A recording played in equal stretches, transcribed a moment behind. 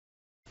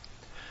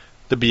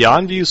The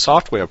BeyondView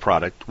software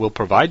product will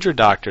provide your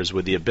doctors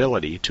with the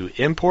ability to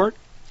import,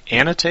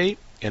 annotate,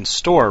 and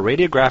store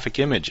radiographic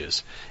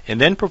images,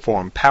 and then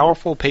perform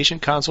powerful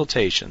patient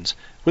consultations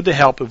with the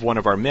help of one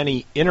of our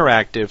many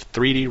interactive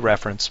 3D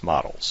reference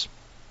models.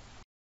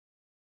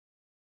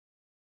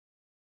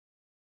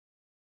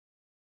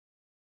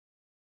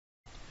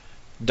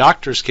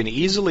 Doctors can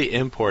easily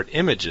import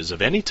images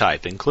of any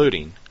type,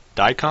 including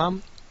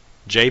DICOM,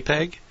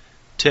 JPEG,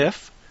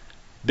 TIFF,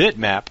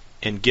 bitmap,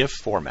 and GIF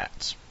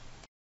formats.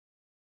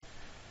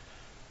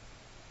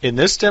 In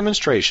this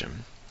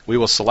demonstration, we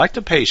will select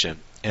a patient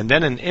and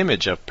then an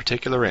image of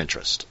particular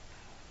interest.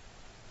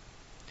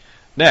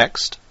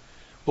 Next,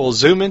 we'll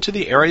zoom into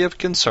the area of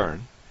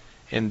concern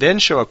and then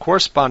show a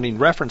corresponding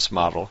reference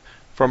model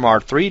from our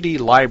 3D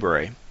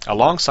library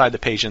alongside the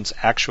patient's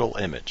actual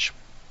image.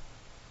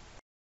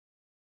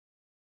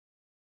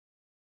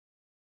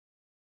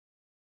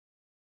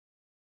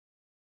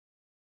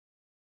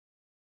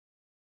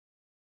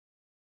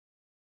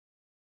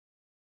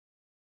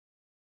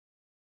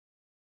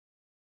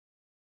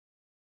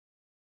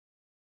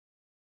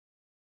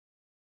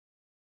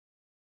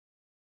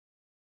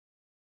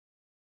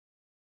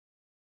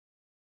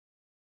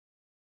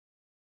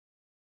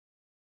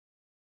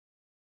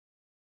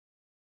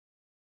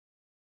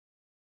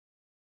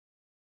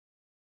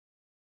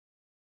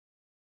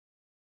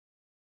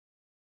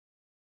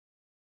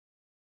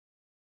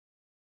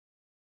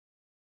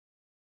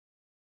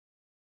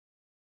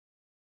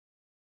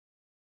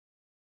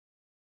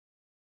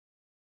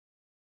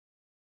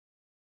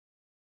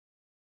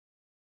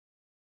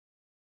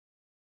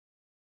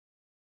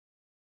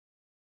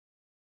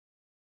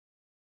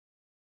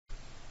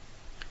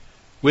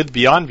 With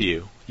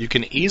BeyondView, you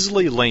can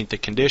easily link the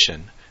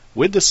condition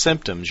with the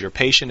symptoms your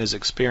patient is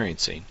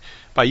experiencing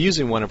by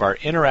using one of our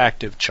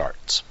interactive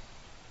charts.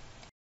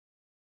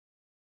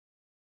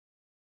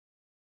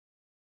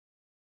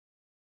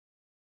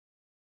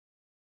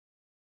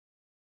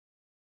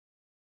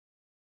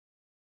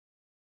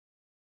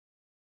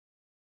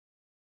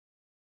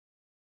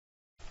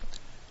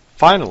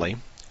 Finally,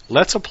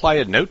 let's apply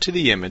a note to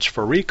the image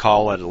for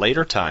recall at a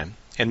later time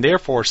and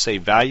therefore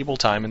save valuable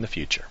time in the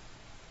future.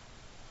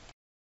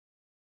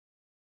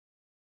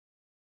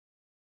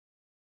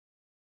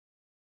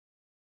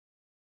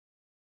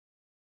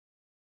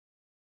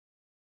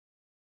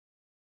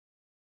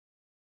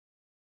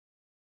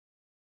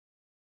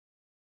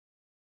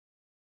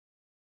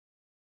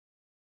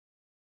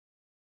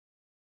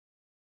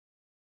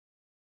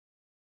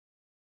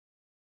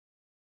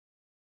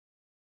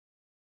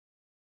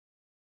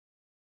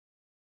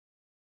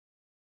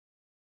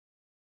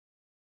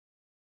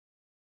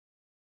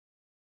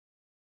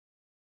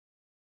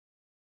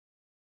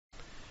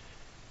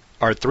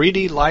 Our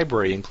 3D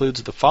library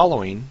includes the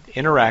following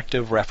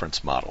interactive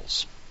reference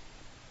models.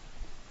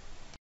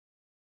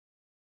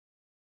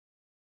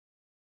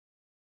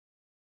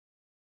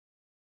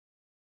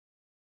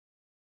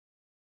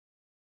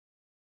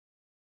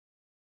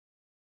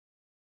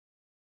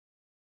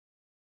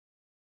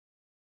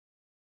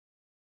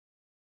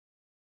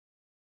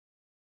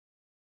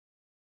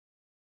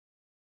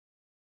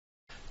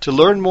 To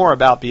learn more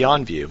about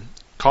BeyondView,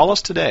 call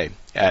us today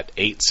at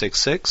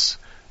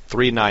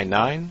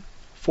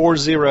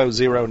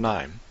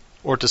 866-399-4009,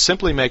 or to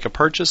simply make a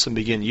purchase and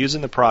begin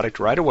using the product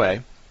right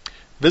away,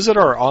 visit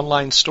our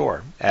online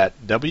store at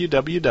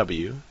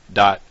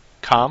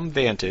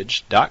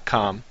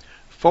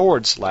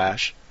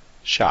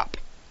www.comvantage.com/shop.